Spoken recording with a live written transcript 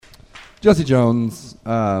Jesse Jones.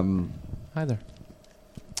 Hi there.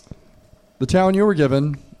 The town you were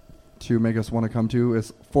given to make us want to come to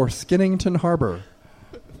is Forskinnington Harbor.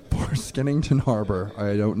 Forskinnington Harbor.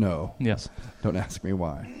 I don't know. Yes. Don't ask me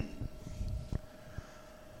why.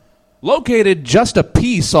 Located just a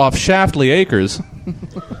piece off Shaftley Acres,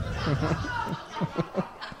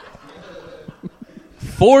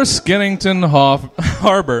 Forskinnington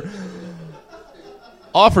Harbor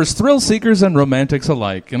offers thrill seekers and romantics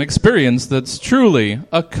alike an experience that's truly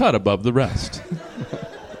a cut above the rest.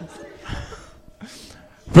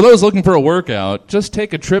 For those looking for a workout, just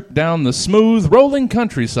take a trip down the smooth, rolling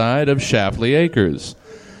countryside of Shaftley Acres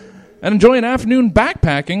and enjoy an afternoon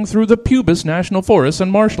backpacking through the Pubis National Forest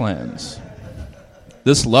and marshlands.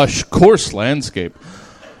 This lush, coarse landscape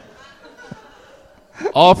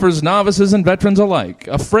offers novices and veterans alike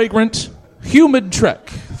a fragrant, humid trek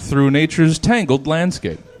through nature's tangled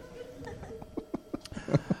landscape.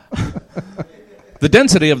 The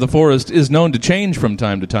density of the forest is known to change from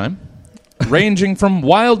time to time, ranging from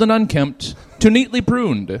wild and unkempt to neatly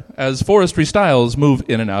pruned as forestry styles move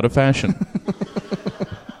in and out of fashion.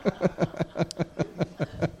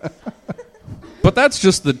 But that's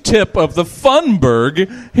just the tip of the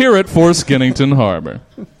funberg here at Forskinnington Harbor.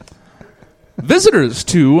 Visitors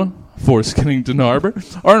to Forskinnington Harbor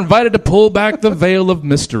are invited to pull back the veil of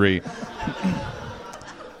mystery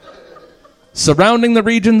surrounding the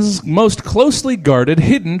region's most closely guarded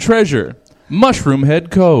hidden treasure, Mushroom Head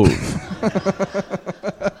Cove.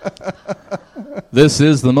 This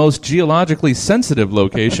is the most geologically sensitive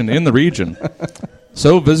location in the region,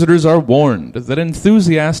 so visitors are warned that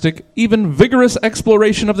enthusiastic, even vigorous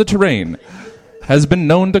exploration of the terrain has been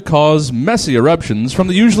known to cause messy eruptions from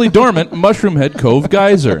the usually dormant Mushroom Head Cove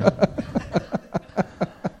geyser.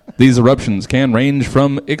 These eruptions can range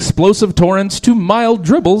from explosive torrents to mild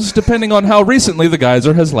dribbles, depending on how recently the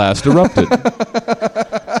geyser has last erupted.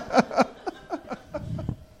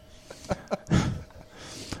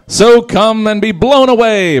 So come and be blown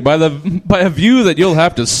away by a view that you'll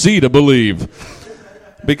have to see to believe.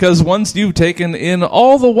 Because once you've taken in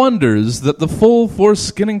all the wonders that the full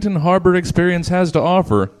Forskinnington Harbor experience has to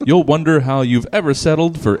offer, you'll wonder how you've ever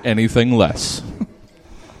settled for anything less.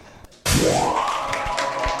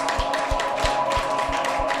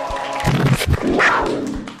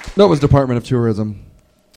 That was Department of Tourism.